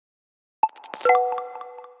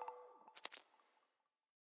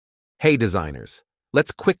Hey designers,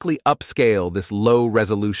 let's quickly upscale this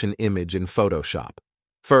low-resolution image in Photoshop.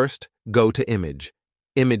 First, go to Image,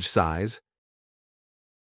 Image Size.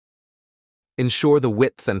 Ensure the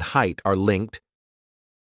width and height are linked.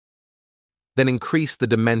 Then increase the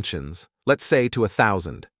dimensions, let's say to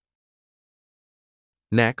 1000.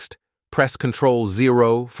 Next, press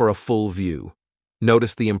Ctrl-0 for a full view.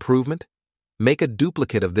 Notice the improvement? Make a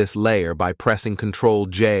duplicate of this layer by pressing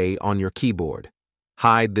Ctrl-J on your keyboard.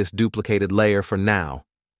 Hide this duplicated layer for now.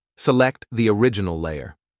 Select the original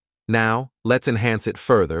layer. Now, let's enhance it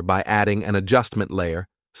further by adding an adjustment layer,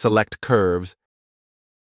 select curves,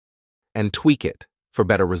 and tweak it for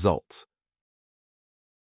better results.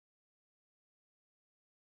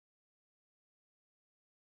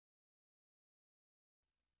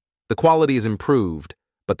 The quality is improved,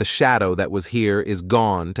 but the shadow that was here is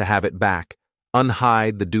gone. To have it back,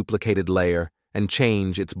 unhide the duplicated layer and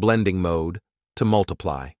change its blending mode to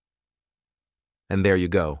multiply. And there you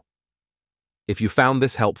go. If you found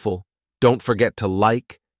this helpful, don't forget to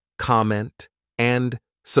like, comment, and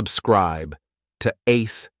subscribe to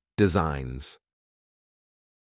Ace Designs.